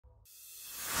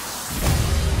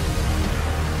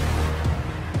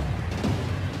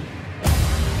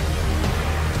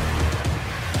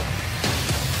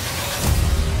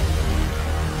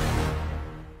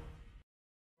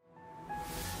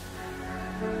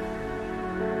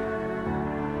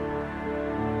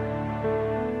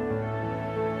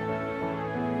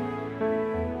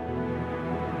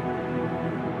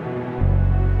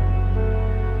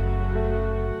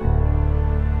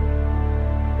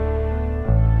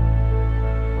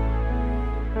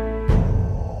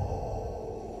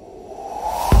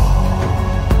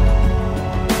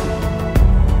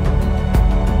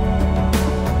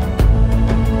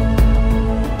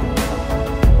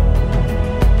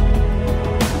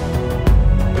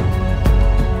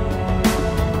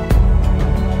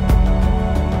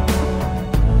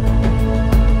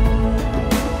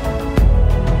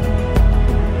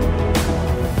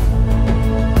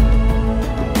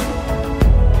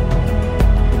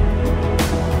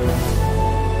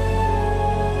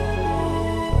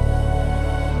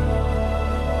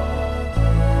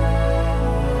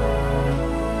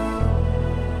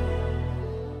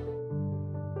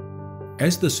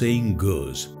As the saying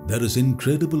goes, there is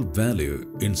incredible value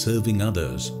in serving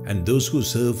others, and those who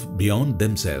serve beyond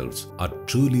themselves are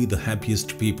truly the happiest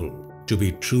people. To be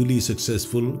truly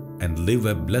successful and live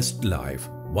a blessed life,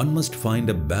 one must find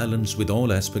a balance with all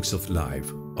aspects of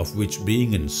life, of which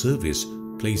being in service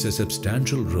plays a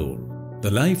substantial role.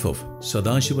 The life of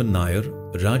Sadashivan Nair,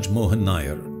 Raj Mohan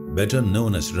Nair, better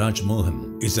known as Raj Mohan,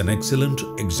 is an excellent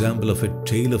example of a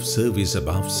tale of service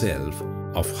above self,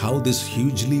 of how this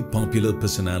hugely popular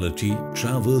personality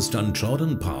traversed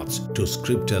untrodden paths to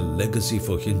script a legacy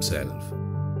for himself.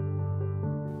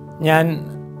 ഞാൻ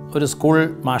ഒരു school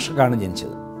മാഷക്കാണ്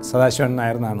ജനിച്ചത്. സദാശിവൻ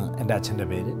നായർ എന്നാണ് എൻ്റെ അച്ഛൻ്റെ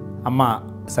പേര്. അമ്മ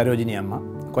സരോജിനി അമ്മ.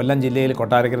 കൊല്ലം ജില്ലയിൽ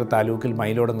കൊട്ടാരക്കര താലൂക്കിൽ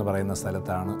മയിലോട് എന്ന് പറയുന്ന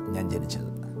സ്ഥലത്താണ് ഞാൻ ജനിച്ചത്.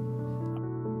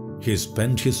 He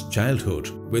spent his childhood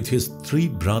with his 3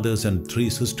 brothers and 3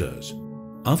 sisters.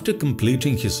 After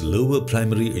completing his lower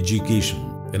primary education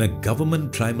in a government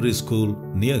primary school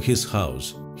near his house,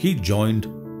 he joined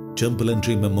Temple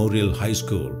Entry Memorial High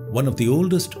School, one of the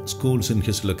oldest schools in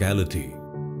his locality.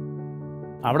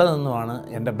 അവിടെ നിന്നുമാണ്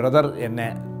എൻ്റെ brother എന്നെ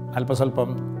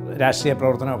അല്പസ്വല്പം രാഷ്ട്രീയ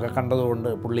പ്രവർത്തനമൊക്കെ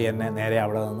കണ്ടതുകൊണ്ട് പുള്ളി എന്നെ നേരെ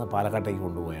അവിടെ നിന്ന് പാലക്കാട്ടേക്ക്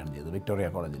കൊണ്ടുപോവുകയാണ് ചെയ്തത്, വിക്ടോറിയ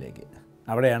കോളേജിലേക്ക്.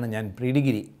 അവിടെയാണ് ഞാൻ പ്രീ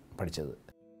ഡിഗ്രി പഠിച്ചത്.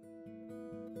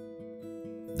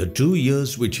 The 2 years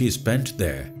which he spent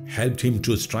there helped him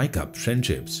to strike up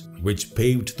friendships, which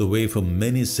paved the way for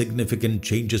many significant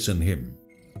changes in him.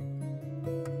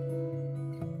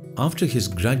 After his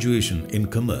graduation in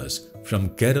commerce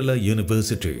from Kerala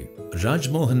University, Raj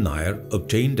Mohan Nair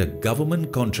obtained a government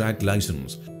contract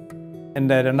license.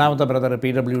 എൻ്റെ രണ്ടാമത്തെ brother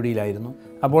PWDയിലായിരുന്നു.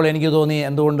 അപ്പോൾ എനിക്ക് തോന്നി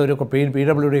എന്തുകൊണ്ട് ഒരു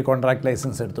PWD contract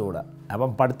licence എടുത്തുകൂടാ.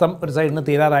 അപ്പം പഠിത്തം ഒരു സൈഡിൽ നിന്ന്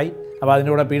തീരാറായി. അപ്പോൾ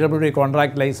അതിൻ്റെ കൂടെ PWD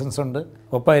കോൺട്രാക്ട് ലൈസൻസ് ഉണ്ട്,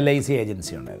 ഒപ്പം LIC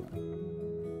ഏജൻസി ഉണ്ടായിരുന്നു.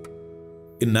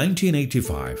 In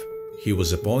 1985, he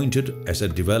was appointed as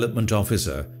a development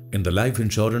officer in the Life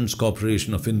Insurance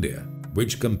Corporation of India,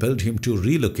 which compelled him to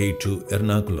relocate to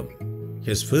Ernakulam.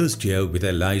 His first year with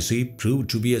LIC proved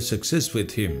to be a success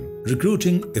with him,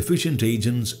 recruiting efficient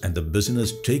agents and the business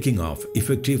taking off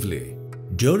effectively.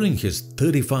 During his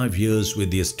 35 years with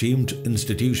the esteemed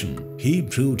institution, he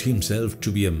proved himself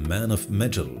to be a man of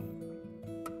mettle.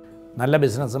 നല്ല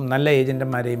ബിസിനസ്സും നല്ല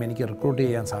ഏജൻറ്റുമാരെയും എനിക്ക് recruit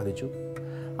ചെയ്യാൻ സാധിച്ചു.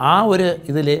 ആ ഒരു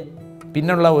ഇതിൽ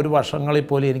പിന്നുള്ള ഒരു വർഷങ്ങളിൽ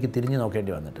പോലും എനിക്ക് തിരിഞ്ഞു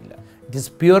നോക്കേണ്ടി വന്നിട്ടില്ല. It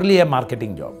is purely A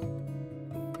marketing job.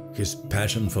 His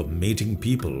passion for meeting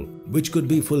people, which could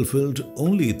be fulfilled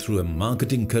only through a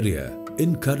marketing career,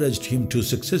 encouraged him to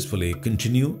successfully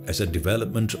continue as a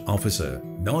development officer,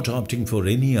 not opting for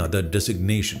any other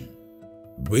designation.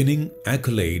 Winning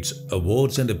accolades,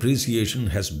 awards and appreciation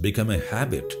has become a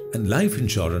habit, and Life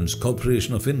Insurance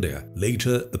Corporation of India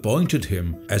later appointed him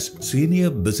as Senior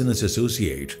Business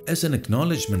Associate as an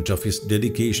acknowledgement of his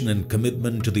dedication and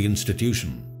commitment to the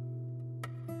institution.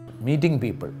 Meeting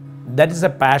people. That is A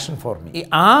passion for me.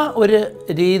 ആ ഒരു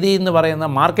രീതി എന്ന് പറയുന്ന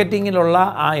മാർക്കറ്റിങ്ങിലുള്ള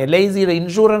ആ LICയുടെ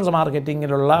insurance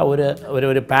മാർക്കറ്റിങ്ങിലുള്ള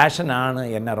ഒരു പാഷനാണ്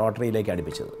എന്നെ റോട്ടറിയിലേക്ക്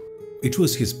അടുപ്പിച്ചത്. It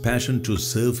was his passion to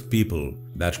serve people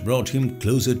that brought him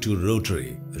closer to Rotary.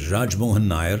 Raj Mohan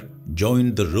Nair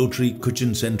joined the Rotary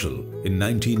Cochin Central in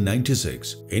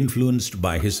 1996, influenced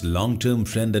by his long-term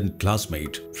friend and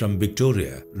classmate from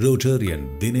Victoria, Rotarian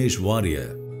Dinesh Warrior.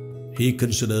 He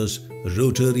considers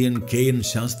Rotarian K.N.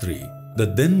 Shastri, the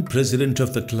then president of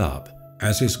the club,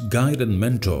 as his guide and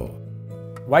mentor.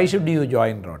 Why should you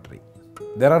join Rotary?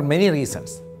 There are many reasons,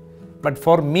 but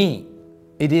for me,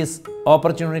 it is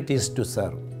opportunities to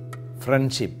serve,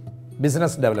 friendship,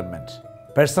 business development,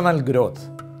 personal growth,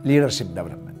 leadership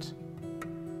development.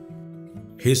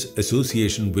 His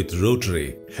association with Rotary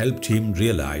helped him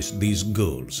realize these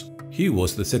goals. He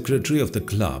was the secretary of the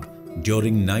club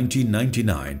during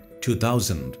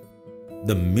 1999-2000.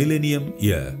 The millennium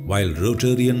year, while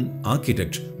Rotarian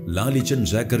architect Lalichan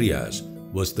Zacharias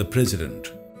was the president.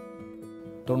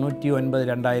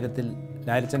 1999-2000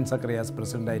 Lalichan Zacharias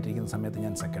പ്രസിഡൻ്റായിട്ടിരിക്കുന്ന സമയത്ത്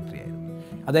ഞാൻ secretary ആയിരുന്നു.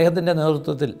 അദ്ദേഹത്തിൻ്റെ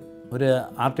നേതൃത്വത്തിൽ ഒരു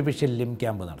artificial ലിം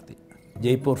camp നടത്തി,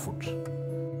 Jaipur food.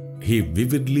 He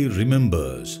vividly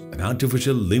remembers an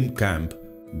artificial limb camp,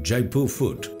 Jaipur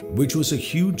Foot, which was a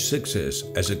huge success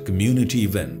as a community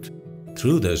event.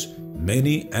 Through this,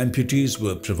 many amputees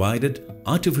were provided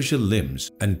artificial limbs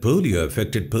and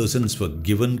polio-affected persons were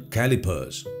given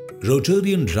calipers.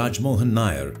 Rotarian Raj Mohan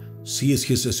Nair sees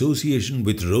his association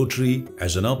with Rotary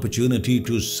as an opportunity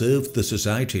to serve the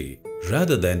society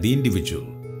rather than the individual.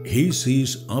 He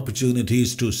sees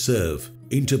opportunities to serve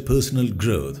interpersonal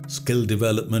growth, skill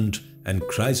development and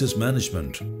crisis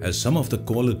management as some of the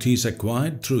qualities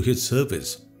acquired through his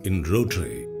service in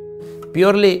Rotary.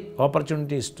 Purely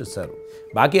opportunities to serve.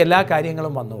 ബാക്കി എല്ലാ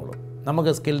കാര്യങ്ങളും വന്നോളും.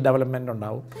 നമുക്ക് skill development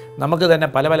ഉണ്ടാവും, നമുക്ക് തന്നെ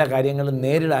പല പല കാര്യങ്ങളും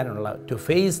നേരിടാനുള്ള to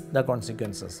face the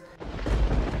consequences.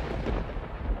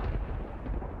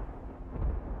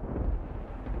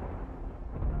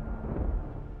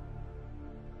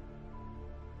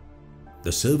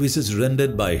 The services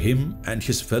rendered by him and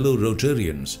his fellow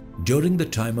Rotarians during the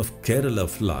time of Kerala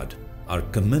flood are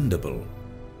commendable.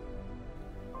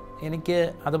 എനിക്ക്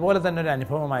അതുപോലെ തന്നെ ഒരു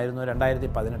അനുഭവമായിരുന്നു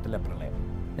 2018 പ്രളയം.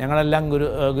 ഞങ്ങളെല്ലാം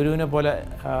ഗുരുവിനെ പോലെ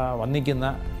വന്നിക്കുന്ന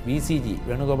VCG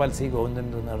വേണുഗോപാൽ സി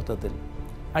ഗോവിന്ദൻ്റെ നേതൃത്വത്തിൽ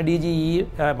DG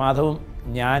മാധവും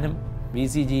ഞാനും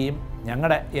VCGയും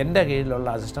എൻ്റെ കീഴിലുള്ള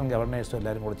അസിസ്റ്റൻറ്റ് ഗവർണേഴ്സും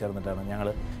എല്ലാവരും കൂടി ചേർന്നിട്ടാണ് ഞങ്ങൾ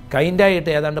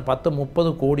കൈൻഡായിട്ട് ഏതാണ്ട്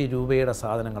 10-30 കോടി രൂപയുടെ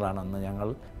സാധനങ്ങളാണെന്ന് ഞങ്ങൾ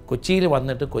കൊച്ചിയിൽ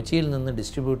വന്നിട്ട് കൊച്ചിയിൽ നിന്ന്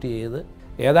ഡിസ്ട്രിബ്യൂട്ട് ചെയ്ത്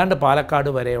ഏതാണ്ട് പാലക്കാട്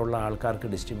വരെയുള്ള ആൾക്കാർക്ക്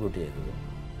ഡിസ്ട്രിബ്യൂട്ട് ചെയ്തത്.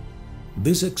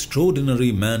 This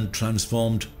extraordinary man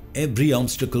transformed every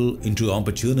obstacle into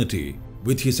opportunity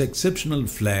with his exceptional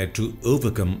flair to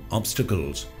overcome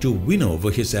obstacles, to win over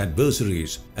his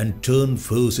adversaries and turn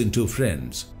foes into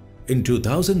friends. In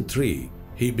 2003,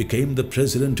 he became the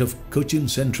president of Cochin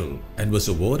Central and was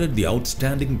awarded the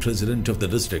Outstanding President of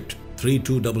the District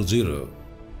 3200.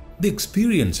 The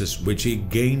experiences which he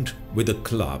gained with the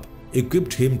club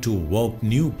equipped him to walk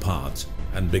new paths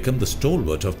and become the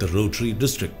stalwart of the Rotary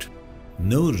district.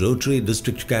 No Rotary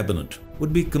district cabinet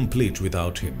would be complete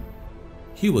without him.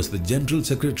 He was the General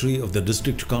Secretary of the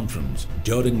District Conference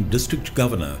during District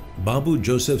Governor Babu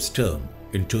Joseph's term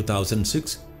in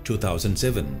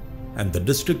 2006-2007 and the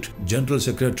District General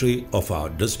Secretary of our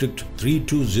District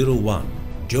 3201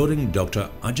 during Dr.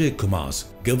 Ajay Kumar's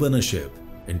governorship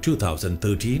in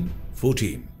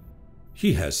 2013-14. He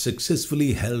has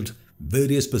successfully held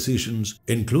various positions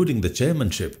including the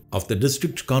chairmanship of the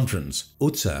District Conference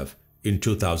Utsav in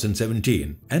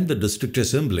 2017 and the District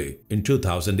Assembly in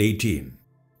 2018.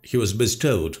 He was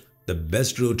bestowed the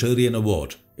Best Rotarian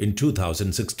Award in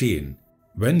 2016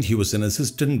 when he was an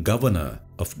Assistant Governor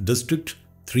of District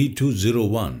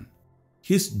 3201.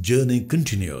 His journey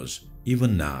continues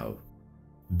even now.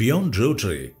 Beyond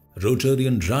Rotary,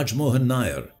 Rotarian Rajmohan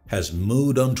Nair has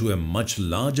moved on to a much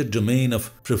larger domain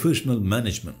of professional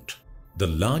management.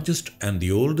 The largest and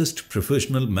the oldest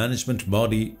professional management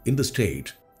body in the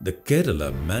state, the Kerala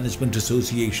Management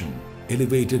Association,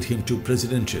 elevated him to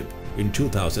presidentship in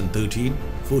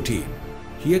 2013-14.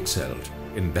 He excelled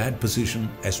in that position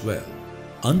as well.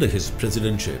 Under his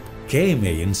presidentship,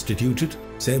 KMA instituted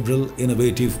several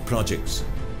innovative projects.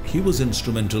 He was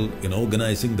instrumental in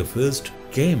organizing the first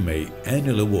KMA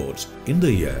annual awards in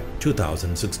the year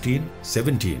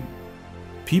 2016-17.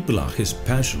 People are his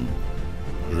passion.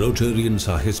 Rotarians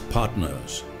are his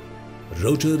partners.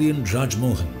 Rotarian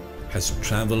Rajmohan has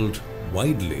travelled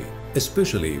widely,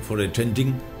 especially for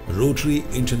attending Rotary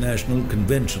International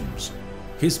Conventions.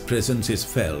 His presence is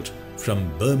felt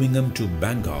from Birmingham to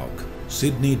Bangkok,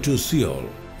 Sydney to Seoul,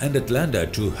 and Atlanta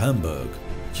to Hamburg.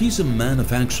 He is a man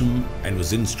of action and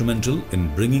was instrumental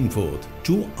in bringing forth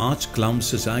 2 Arch Clown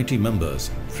Society members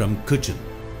from Cochin,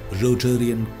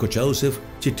 Rotarian Kochausef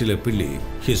Chittilepilli,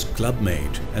 his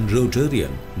clubmate, and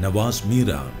Rotarian Nawaz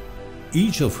Miran,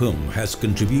 each of whom has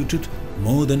contributed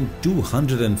more than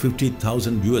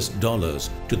 $250,000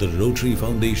 to the Rotary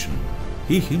Foundation.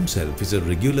 He himself is a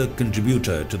regular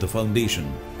contributor to the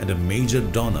foundation and a major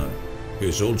donor. He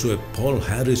is also a Paul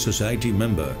Harris Society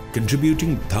member,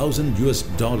 contributing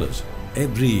 $1,000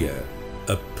 every year.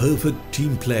 A perfect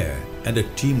team player and a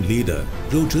team leader,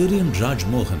 Rotarian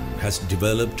Rajmohan has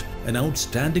developed an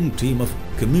outstanding team of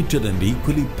committed and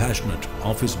equally passionate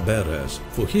office bearers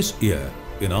for his year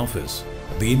in office.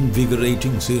 The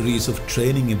invigorating series of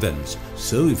training events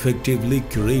so effectively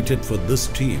curated for this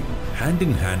team, hand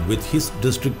in hand with his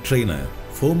district trainer,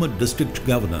 former district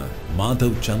governor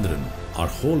Madhav Chandran, are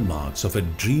hallmarks of a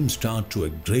dream start to a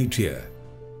great year.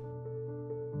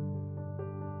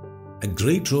 A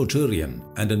great Rotarian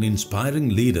and an inspiring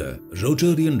leader,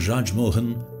 Rotarian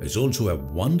Rajmohan is also a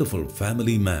wonderful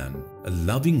family man, a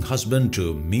loving husband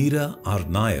to Meera R.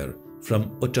 Nair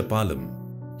from Ottapalam.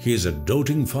 He is a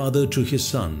doting father to his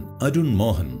son Arun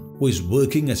Mohan, who is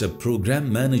working as a program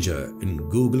manager in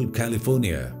Google,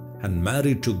 California, and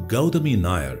married to Gautami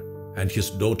Nair, and his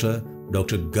daughter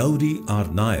Dr. Gauri R.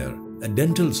 Nair, a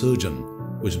dental surgeon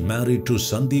who is married to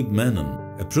Sandeep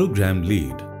Menon, a program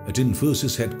lead at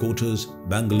Infosys headquarters,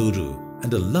 Bangalore,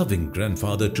 and a loving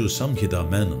grandfather to Samhita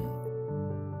Menon.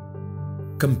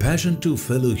 Compassion to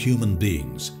fellow human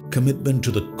beings, commitment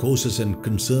to the causes and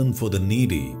concern for the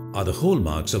needy are the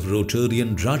hallmarks of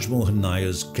Rotarian Rajmohan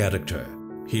Nair's character.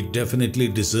 He definitely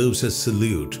deserves a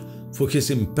salute for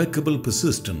his impeccable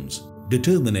persistence,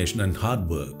 determination and hard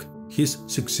work. His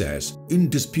success,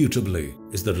 indisputably,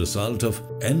 is the result of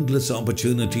endless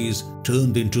opportunities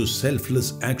turned into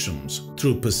selfless actions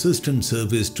through persistent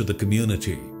service to the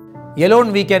community.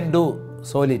 Alone we can do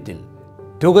so little.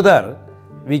 Together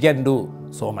we can do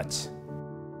so much.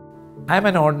 I am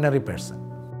an ordinary person,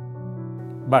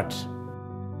 but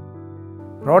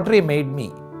Rotary made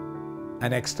me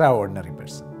an extraordinary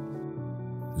person.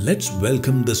 Let's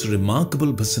welcome this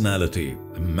remarkable personality,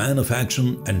 a man of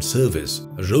action and service,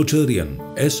 Rotarian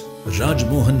S.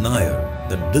 Rajmohan Nair,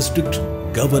 the District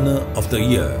Governor of the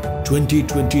Year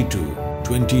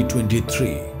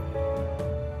 2022-2023.